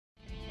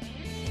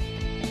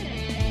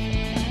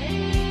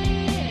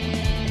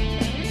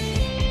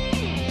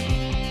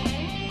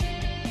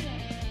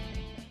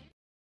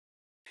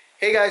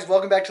Hey guys,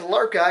 welcome back to the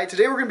LARP Guy.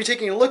 Today we're going to be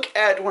taking a look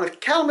at one of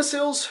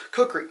Calimcail's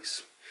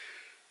Kukris.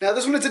 Now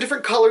this one is a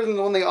different color than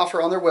the one they offer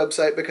on their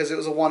website because it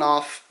was a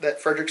one-off that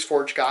Frederick's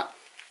Forge got.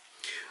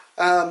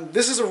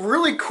 This is a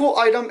really cool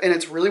item and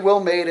it's really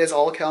well made, as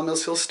all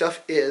Calimcail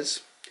stuff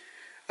is.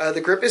 The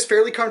grip is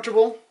fairly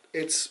comfortable.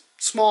 It's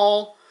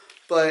small,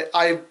 but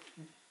I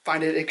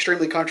find it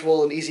extremely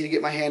comfortable and easy to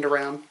get my hand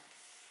around.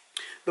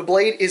 The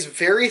blade is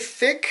very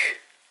thick,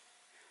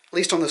 at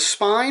least on the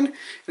spine, and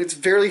it's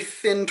very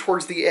thin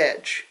towards the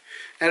edge.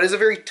 Now it is a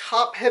very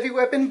top-heavy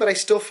weapon, but I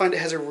still find it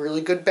has a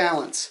really good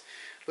balance.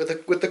 With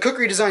the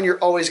Kukri design, you're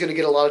always going to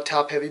get a lot of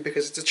top-heavy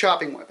because it's a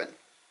chopping weapon.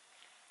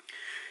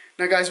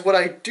 Now guys, what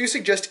I do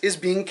suggest is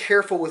being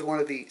careful with one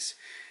of these.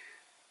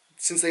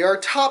 Since they are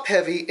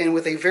top-heavy and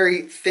with a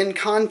very thin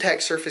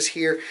contact surface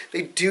here,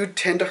 they do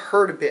tend to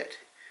hurt a bit.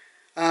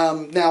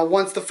 Now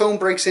once the foam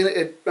breaks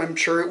in, I'm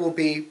sure it will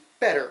be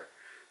better.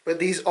 But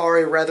these are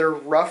a rather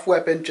rough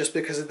weapon just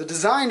because of the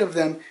design of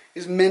them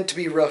is meant to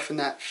be rough in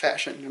that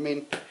fashion. I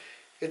mean,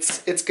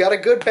 it's got a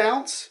good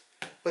bounce,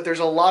 but there's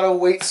a lot of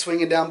weight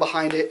swinging down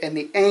behind it, and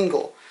the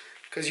angle,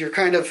 because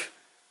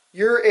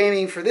you're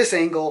aiming for this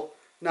angle,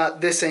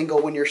 not this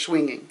angle when you're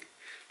swinging.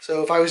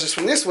 So if I was to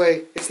swing this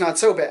way, it's not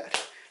so bad.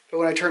 But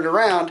when I turned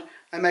around,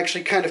 I'm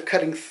actually kind of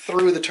cutting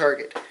through the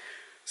target.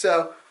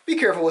 So be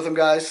careful with them,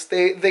 guys.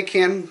 They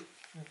can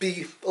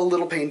be a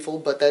little painful,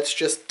 but that's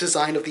just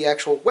design of the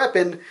actual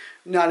weapon,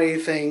 not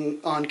anything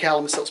on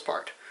Calimcail's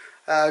part.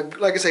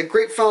 Like I said,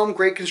 great foam,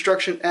 great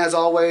construction as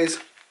always.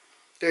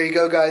 There you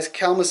go, guys.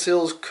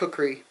 Calimcail's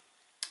Kukri.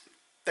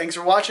 Thanks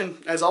for watching.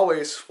 As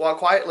always, walk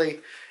quietly,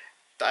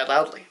 die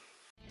loudly.